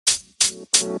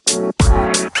Good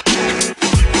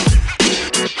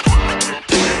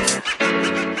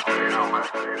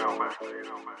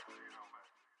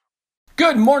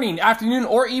morning, afternoon,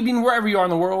 or evening, wherever you are in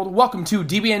the world. Welcome to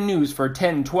DBN News for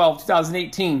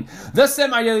 10/12/2018, the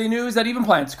semi-daily news that even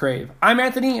plants crave. I'm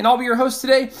Anthony, and I'll be your host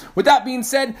today. With that being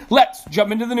said, let's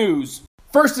jump into the news.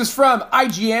 First is from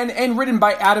IGN and written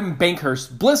by Adam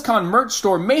Bankhurst. BlizzCon merch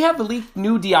store may have the leaked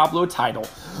new Diablo title.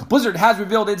 Blizzard has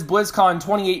revealed its BlizzCon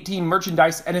 2018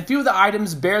 merchandise, and a few of the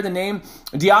items bear the name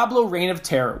Diablo Reign of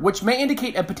Terror, which may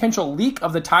indicate a potential leak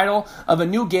of the title of a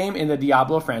new game in the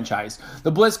Diablo franchise.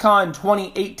 The BlizzCon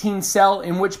 2018 sale,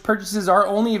 in which purchases are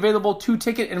only available to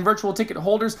ticket and virtual ticket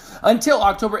holders until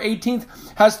October 18th,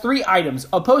 has 3 items,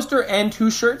 a poster and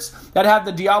 2 shirts that have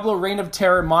the Diablo Reign of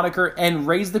Terror moniker and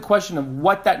raise the question of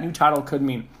what that new title could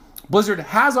mean. Blizzard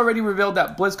has already revealed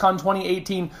that BlizzCon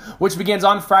 2018, which begins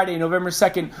on Friday, November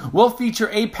 2nd, will feature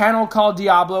a panel called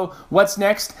Diablo, What's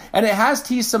Next? And it has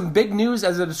teased some big news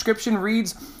as the description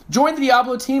reads, join the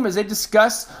Diablo team as they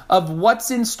discuss of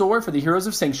what's in store for the Heroes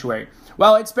of Sanctuary.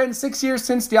 While it's been 6 years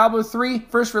since Diablo 3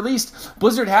 first released,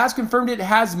 Blizzard has confirmed it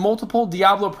has multiple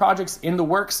Diablo projects in the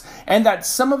works and that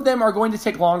some of them are going to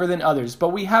take longer than others, but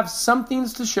we have some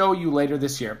things to show you later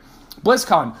this year.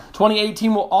 BlizzCon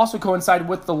 2018 will also coincide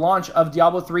with the launch of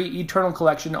Diablo 3 Eternal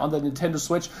Collection on the Nintendo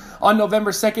Switch on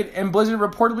November 2nd, and Blizzard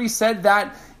reportedly said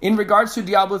that in regards to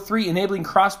Diablo 3 enabling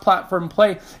cross-platform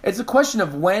play, it's a question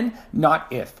of when, not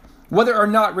if. Whether or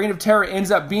not Reign of Terror ends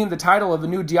up being the title of a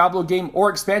new Diablo game or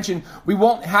expansion, we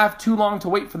won't have too long to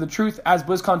wait for the truth, as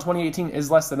BlizzCon 2018 is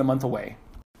less than a month away.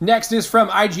 Next is from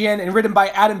IGN and written by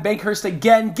Adam Bankhurst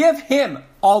again. Give him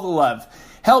all the love.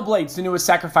 Hellblade: Senua's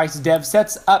Sacrifice dev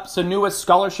sets up Senua's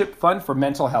scholarship fund for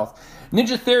mental health.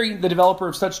 Ninja Theory, the developer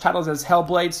of such titles as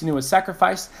Hellblade: Senua's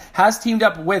Sacrifice, has teamed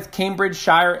up with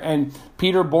Cambridgeshire and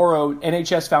Peterborough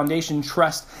NHS Foundation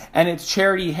Trust and its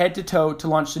charity Head to Toe to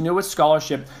launch Senua's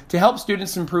scholarship to help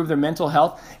students improve their mental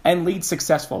health and lead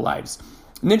successful lives.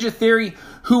 Ninja Theory,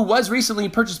 who was recently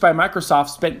purchased by Microsoft,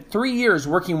 spent 3 years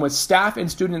working with staff and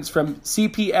students from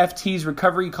CPFT's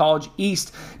Recovery College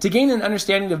East to gain an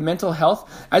understanding of mental health,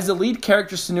 as the lead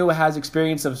character Senua has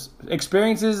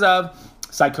experiences of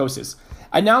psychosis.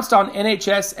 Announced on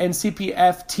NHS and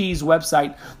CPFT's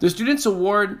website, the Students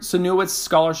Award Senua's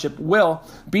scholarship will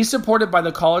be supported by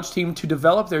the college team to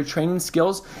develop their training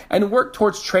skills and work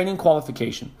towards training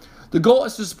qualification. The goal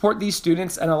is to support these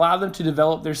students and allow them to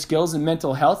develop their skills in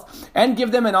mental health and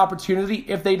give them an opportunity,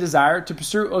 if they desire, to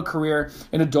pursue a career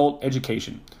in adult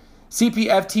education.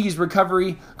 CPFT's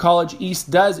Recovery College East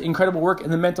does incredible work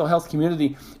in the mental health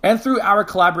community, and through our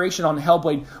collaboration on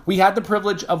Hellblade, we had the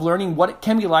privilege of learning what it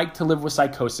can be like to live with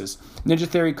psychosis. Ninja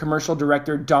Theory commercial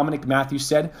director Dominic Matthews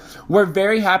said, "We're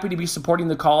very happy to be supporting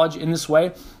the college in this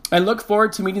way and look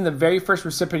forward to meeting the very first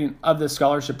recipient of the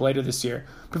scholarship later this year."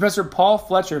 Professor Paul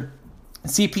Fletcher,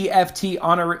 CPFT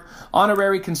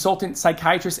honorary consultant,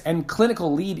 psychiatrist, and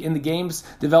clinical lead in the game's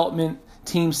development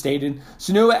team, stated,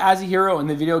 "Senua as a hero in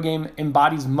the video game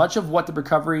embodies much of what the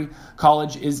Recovery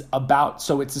College is about,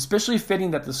 so it's especially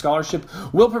fitting that the scholarship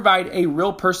will provide a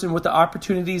real person with the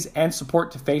opportunities and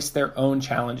support to face their own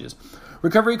challenges."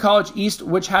 Recovery College East,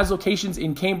 which has locations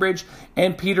in Cambridge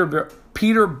and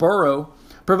Peterborough,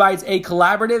 provides a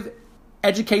collaborative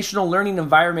educational learning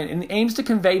environment and aims to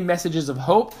convey messages of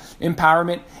hope,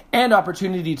 empowerment, and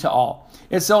opportunity to all.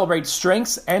 It celebrates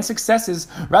strengths and successes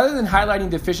rather than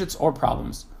highlighting deficits or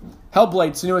problems.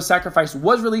 Hellblade: Senua's Sacrifice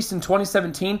was released in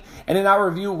 2017, and in our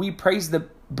review, we praised the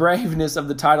braveness of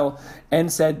the title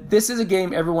and said, "This is a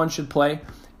game everyone should play,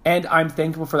 and I'm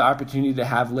thankful for the opportunity to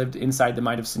have lived inside the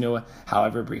mind of Senua,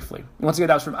 however briefly." Once again,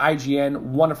 that was from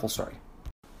IGN. Wonderful story.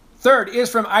 Third is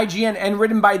from IGN and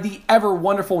written by the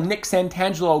ever-wonderful Nick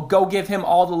Santangelo. Go give him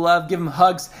all the love, give him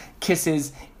hugs,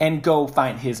 kisses, and go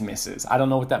find his missus. I don't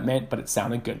know what that meant, but it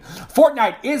sounded good.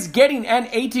 Fortnite is getting an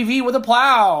ATV with a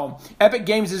plow. Epic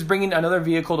Games is bringing another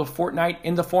vehicle to Fortnite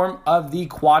in the form of the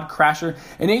Quad Crasher,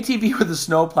 an ATV with a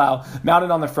snowplow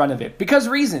mounted on the front of it. Because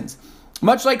reasons.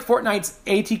 Much like Fortnite's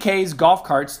ATK's golf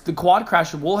carts, the Quad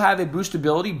Crasher will have a boost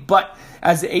ability, but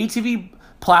as the ATV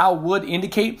plow would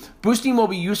indicate, boosting will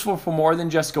be useful for more than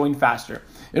just going faster.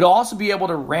 It'll also be able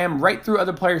to ram right through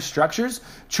other players' structures,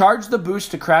 charge the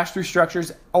boost to crash through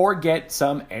structures, or get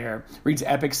some air, reads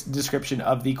Epic's description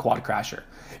of the Quad Crasher.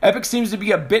 Epic seems to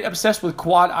be a bit obsessed with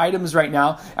quad items right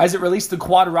now, as it released the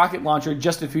Quad rocket launcher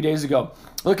just a few days ago.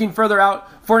 Looking further out,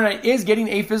 Fortnite is getting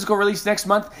a physical release next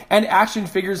month and action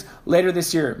figures later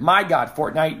this year. My God,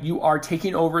 Fortnite, you are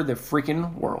taking over the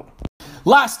freaking world.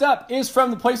 Last up is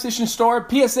from the PlayStation Store.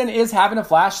 PSN is having a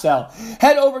flash sale.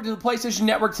 Head over to the PlayStation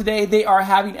Network today. They are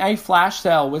having a flash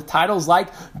sale with titles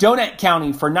like Donut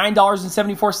County for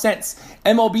 $9.74,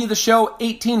 MLB The Show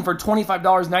 18 for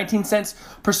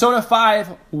 $25.19, Persona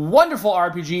 5, wonderful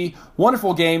RPG,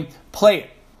 wonderful game, play it.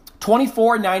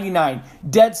 $24.99.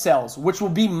 Dead Cells, which will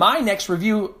be my next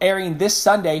review airing this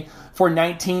Sunday for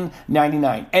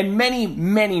 $19.99. And many,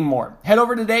 many more. Head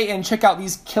over today and check out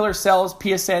these killer sales.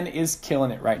 PSN is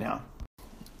killing it right now.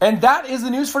 And that is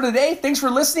the news for today. Thanks for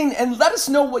listening, and let us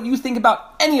know what you think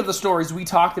about any of the stories we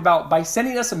talked about by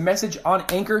sending us a message on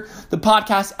Anchor, the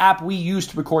podcast app we use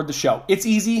to record the show. It's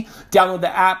easy. Download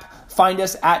the app, find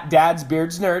us at Dad's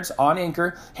Beards Nerds on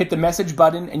Anchor, hit the message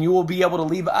button, and you will be able to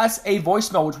leave us a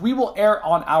voicemail, which we will air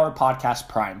on our podcast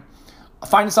Prime.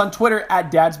 Find us on Twitter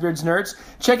at Dad's Beards Nerds.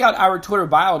 Check out our Twitter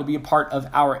bio to be a part of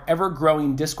our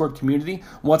ever-growing Discord community.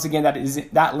 Once again,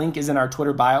 that link is in our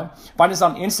Twitter bio. Find us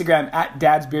on Instagram at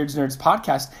Dad's Beards Nerds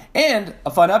Podcast. And a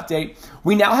fun update,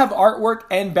 we now have artwork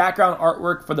and background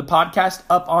artwork for the podcast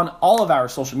up on all of our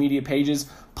social media pages.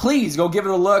 Please go give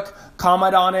it a look,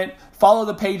 comment on it, follow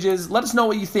the pages, let us know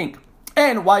what you think.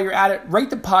 And while you're at it, rate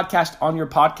the podcast on your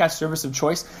podcast service of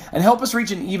choice and help us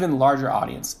reach an even larger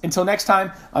audience. Until next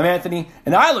time, I'm Anthony,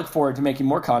 and I look forward to making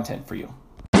more content for you.